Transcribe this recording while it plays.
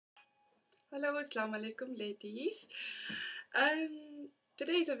Hello, Assalamu alaikum ladies.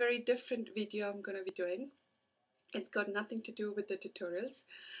 Today is a very different video I'm gonna be doing. It's got nothing to do with the tutorials.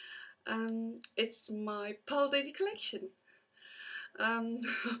 It's my Pearl Daisy collection.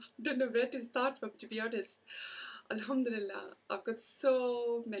 Don't know where to start from, to be honest. Alhamdulillah, I've got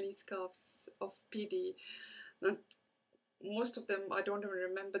so many scarves of PD. Most of them I don't even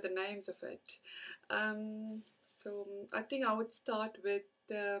remember the names of it. So I think I would start with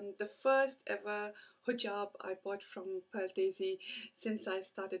the first ever hijab I bought from Pearl Daisy since I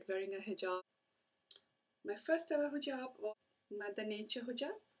started wearing a hijab. My first ever hijab was Mother Nature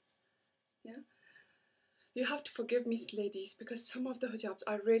hijab. Yeah. You have to forgive me, ladies, because some of the hijabs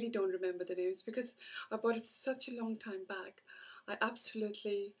I really don't remember the names because I bought it such a long time back. I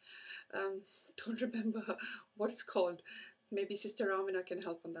absolutely don't remember what it's called. Maybe Sister Ramina can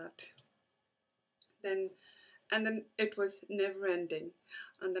help on that. And then it was never ending,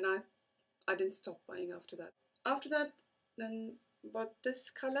 and then I didn't stop buying after that. After that, then bought this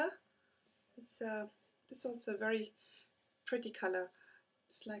color. It's this also a very pretty color.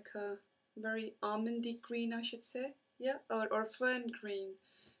 It's like a very almondy green, I should say. Yeah, or fern green.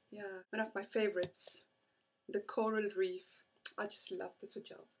 Yeah, one of my favorites. The coral reef. I just love this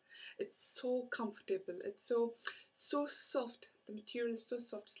hijab. It's so comfortable. It's so soft. The material is so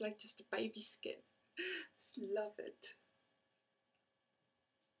soft. It's like just a baby skin. Just love it.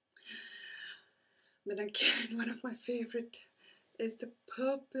 Then again, one of my favorite is the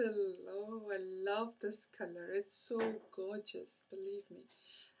purple. Oh, I love this color. It's so gorgeous, believe me.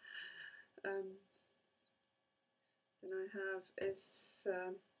 Then I have is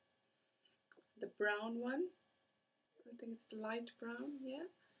the brown one. I think it's the light brown, yeah.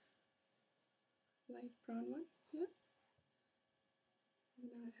 Light brown one, yeah.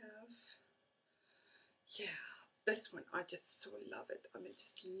 And I have, yeah, this one. I just so love it. I mean,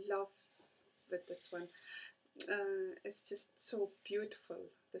 just love with this one. It's just so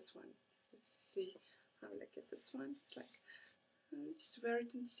beautiful, this one. Let's see how I look at this one. It's like, just wear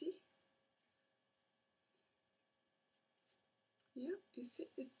it and see. Yeah, you see,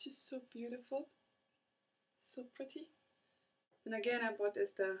 it's just so beautiful, so pretty. And again, I bought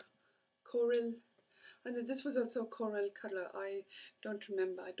is the coral, and this was also a coral color. I don't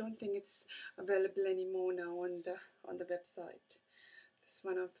remember. I don't think it's available anymore now on the website. This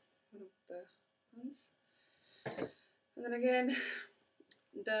one of the ones. And then again,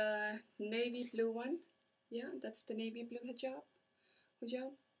 the navy blue one. Yeah, that's the navy blue hijab.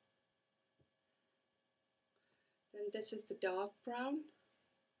 Then this is the dark brown.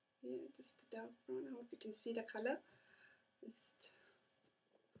 Yeah, this is the dark brown. I hope you can see the color. It's,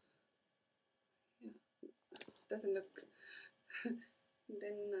 yeah, doesn't look.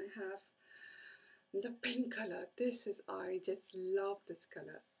 Then I have the pink color. I just love this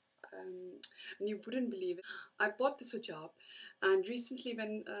color. And you wouldn't believe it. I bought this hijab, and recently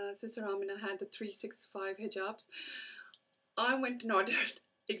when Sister Amina had the 365 hijabs, I went and ordered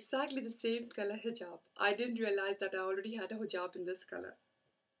exactly the same color hijab. I didn't realize that I already had a hijab in this color.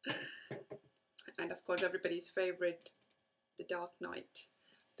 And of course, everybody's favorite, the dark night,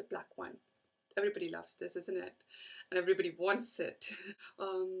 the black one. Everybody loves this, isn't it? And everybody wants it.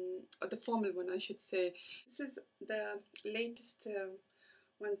 The formal one, I should say. This is the latest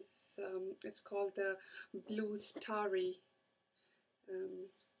ones. It's called the Blue Starry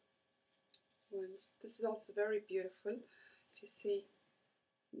ones. This is also very beautiful. If you see,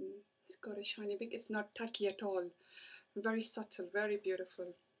 it's got a shiny bit. It's not tacky at all. Very subtle, very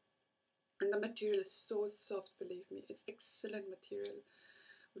beautiful. And the material is so soft, believe me. It's excellent material.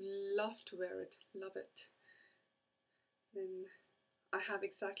 Love to wear it, love it. Then I have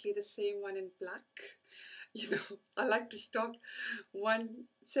exactly the same one in black. You know, I like to stock one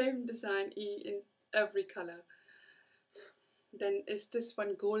same design in every color. Then is this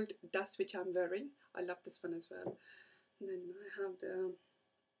one gold dust, which I'm wearing. I love this one as well. And then I have the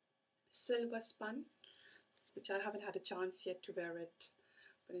silver spun, which I haven't had a chance yet to wear it,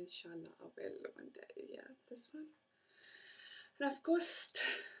 but inshallah I will one day. Yeah, this one. And of course,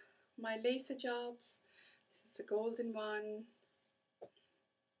 my lace hijabs. This is the golden one,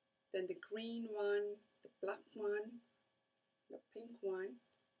 then the green one, the black one, the pink one,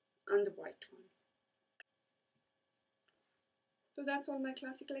 and the white one. So that's all my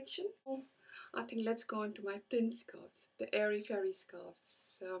classic collection. I think let's go on to my thin scarves, the airy fairy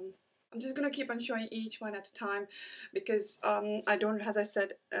scarves. I'm just going to keep on showing each one at a time because I don't, as I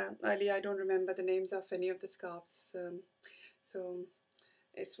said earlier, I don't remember the names of any of the scarves. So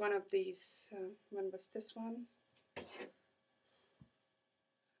it's one of these. One was this one.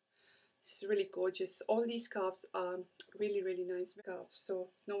 It's really gorgeous. All these scarves are really, really nice scarves. So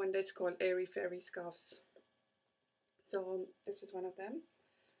no wonder it's called airy fairy scarves. So this is one of them.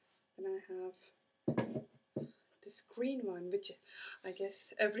 Then I have this green one, which I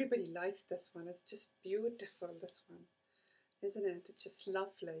guess everybody likes. This one. It's just beautiful, this one, isn't it? It's just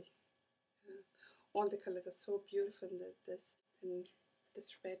lovely. All the colors are so beautiful in this. And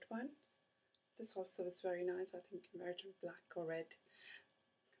this red one, this also is very nice. I think American black or red.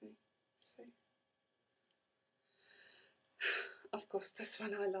 Okay, so of course this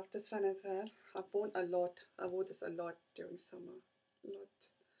one, I love this one as well. I've worn a lot. I wore this a lot during summer. A lot.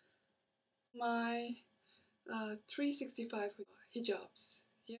 My 365 hijabs.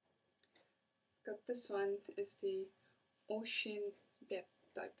 Yeah. Got this one is the Ocean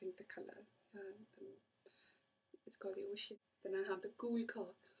Depth, I think the color. It's called the Ocean. Then I have the Cool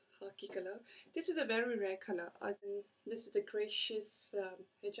khaki color. This is a very rare color, as in this is the gracious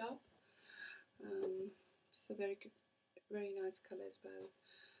hijab. It's a very good, very nice color as well.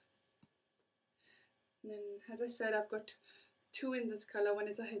 And then, as I said, I've got two in this color. One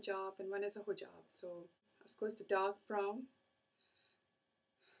is a hijab and one is a hijab. So, of course, the dark brown.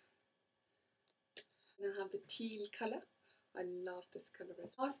 And I have the teal color. I love this color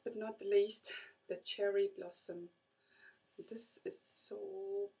as well. Last but not the least, the cherry blossom. This is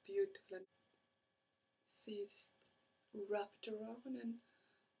so beautiful, and see, just wrapped around, and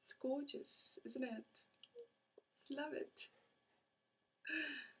it's gorgeous, isn't it? Just love it.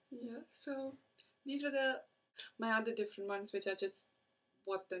 Yeah, so these were my other different ones, which I just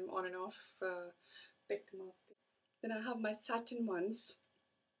bought them on and off, picked them up. Then I have my satin ones.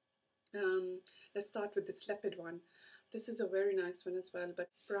 Let's start with this leopard one. This is a very nice one as well,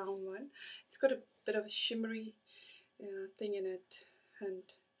 but brown one. It's got a bit of a shimmery thing in it, and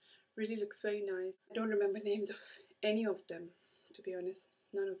really looks very nice. I don't remember names of any of them, to be honest.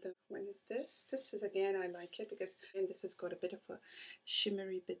 None of them. When is this? This is, again, I like it because again, this has got a bit of a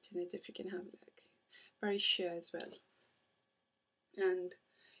shimmery bit in it, if you can have like very sheer as well. And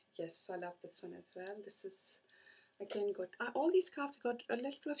yes, I love this one as well. This is again got all these scarves got a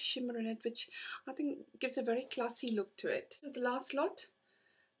little bit of shimmer in it, which I think gives a very classy look to it. This is the last lot.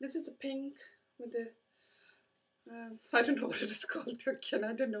 This is the pink with the I don't know what it is called again.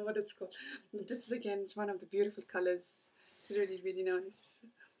 I don't know what it's called. But this is again one of the beautiful colors. It's really, really nice.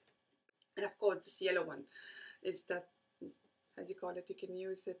 And of course, this yellow one is that, as you call it, you can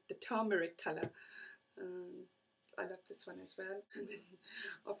use it, the turmeric color. I love this one as well. And then,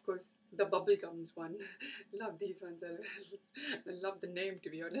 of course, the bubblegums one. Love these ones as well. I love the name, to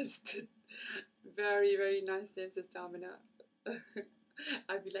be honest. Very, very nice name, Sister Amina.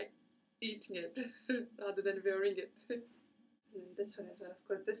 I'd be like eating it rather than wearing it. And this one as well. Of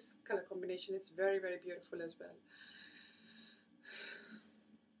course, this color combination is very, very beautiful as well.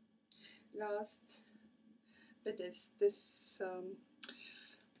 Last bit is this.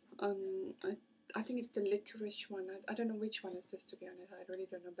 I think it's the licorice one. I don't know which one is this, to be honest. I really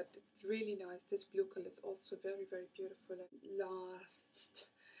don't know, but it's really nice. This blue color is also very, very beautiful. And last,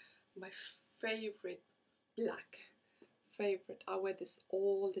 my favorite black. Favorite. I wear this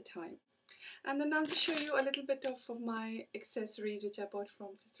all the time. And then I'll show you a little bit of my accessories which I bought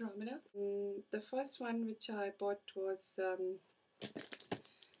from Sister Amina. The first one which I bought was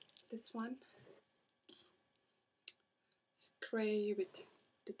this one. It's grey with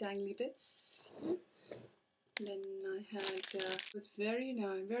the dangly bits. Then I had it was very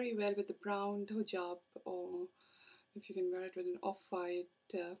nice, very well with the brown hijab, or if you can wear it with an off-white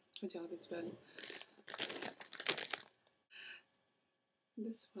hijab as well.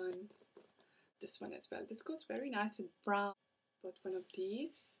 This one as well. This goes very nice with brown. Bought one of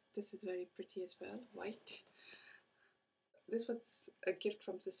these. This is very pretty as well, white. This was a gift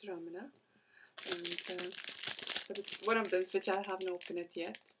from Sister Amina, and but it's one of those which I haven't opened it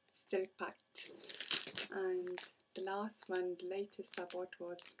yet. It's still packed. And the last one, the latest I bought,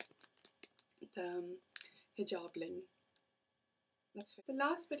 was the hijab bling. That's the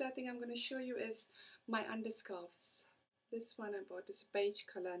last bit I think I'm going to show you is my underscarves. This one I bought is a beige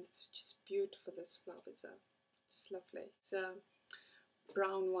colour, and it's just beautiful. This flowers are, it's lovely. It's a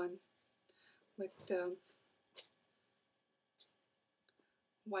brown one with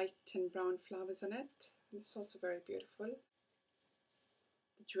white and brown flowers on it. And it's also very beautiful.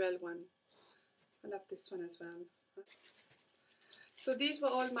 The jewel one, I love this one as well. So these were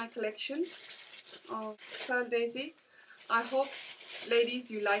all my collections of Pearl Daisy. I hope,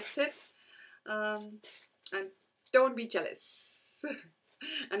 ladies, you liked it, and don't be jealous.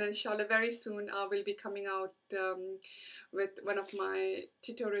 And inshallah very soon I will be coming out with one of my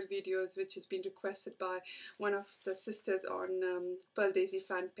tutorial videos which has been requested by one of the sisters on Pearl Daisy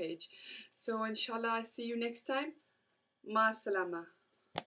fan page. So inshallah I see you next time. Ma salama.